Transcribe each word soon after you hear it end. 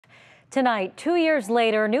Tonight, 2 years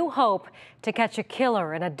later, new hope to catch a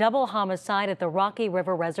killer in a double homicide at the Rocky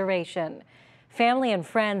River Reservation. Family and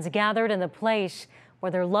friends gathered in the place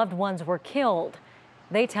where their loved ones were killed.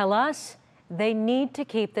 They tell us they need to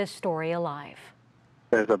keep this story alive.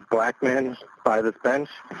 There's a black man by this bench,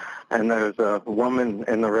 and there's a woman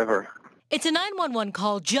in the river. It's a 911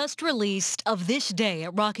 call just released of this day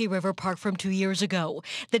at Rocky River Park from 2 years ago.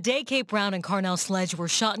 The day Kate Brown and Carnell Sledge were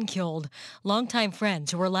shot and killed, longtime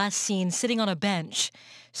friends who were last seen sitting on a bench.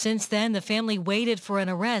 Since then, the family waited for an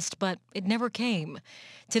arrest, but it never came.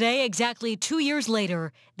 Today, exactly 2 years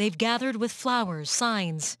later, they've gathered with flowers,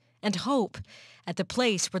 signs, and hope at the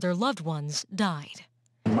place where their loved ones died.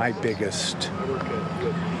 My biggest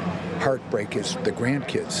heartbreak is the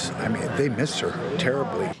grandkids. I mean, they miss her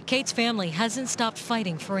terribly. Kate's family hasn't stopped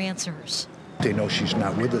fighting for answers. They know she's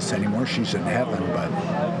not with us anymore. She's in heaven, but...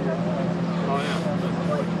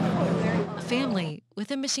 A family with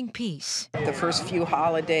a missing piece. The first few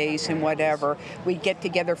holidays and whatever, we'd get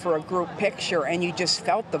together for a group picture, and you just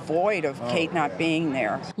felt the void of Kate not being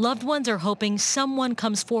there. Loved ones are hoping someone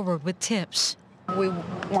comes forward with tips. We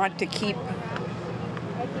want to keep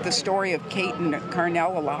the story of Kate and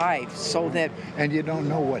Carnell alive so that... And you don't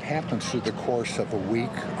know what happens through the course of a week,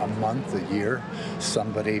 a month, a year.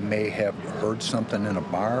 Somebody may have heard something in a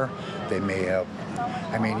bar. They may have...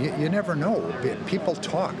 I mean, you never know. People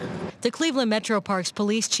talk. The Cleveland Metroparks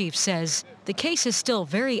police chief says the case is still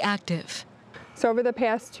very active. So over the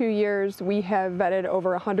past 2 years, we have vetted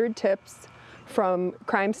over 100 tips from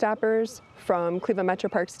Crime Stoppers, from Cleveland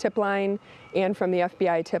Metroparks tip line, and from the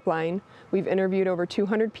FBI tip line. We've interviewed over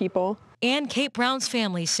 200 people. And Kate Brown's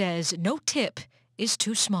family says no tip is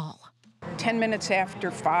too small. 10 minutes after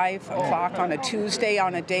 5 o'clock on a Tuesday,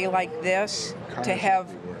 on a day like this, to have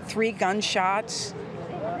 3 gunshots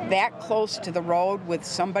that close to the road with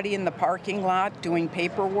somebody in the parking lot doing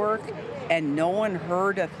paperwork, and no one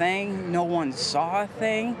heard a thing, no one saw a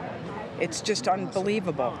thing, it's just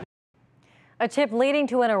unbelievable. A tip leading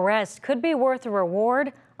to an arrest could be worth a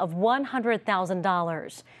reward of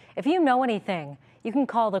 $100,000. If you know anything, you can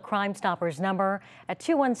call the Crime Stoppers number at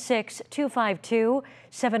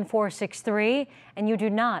 216-252-7463, and you do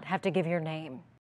not have to give your name.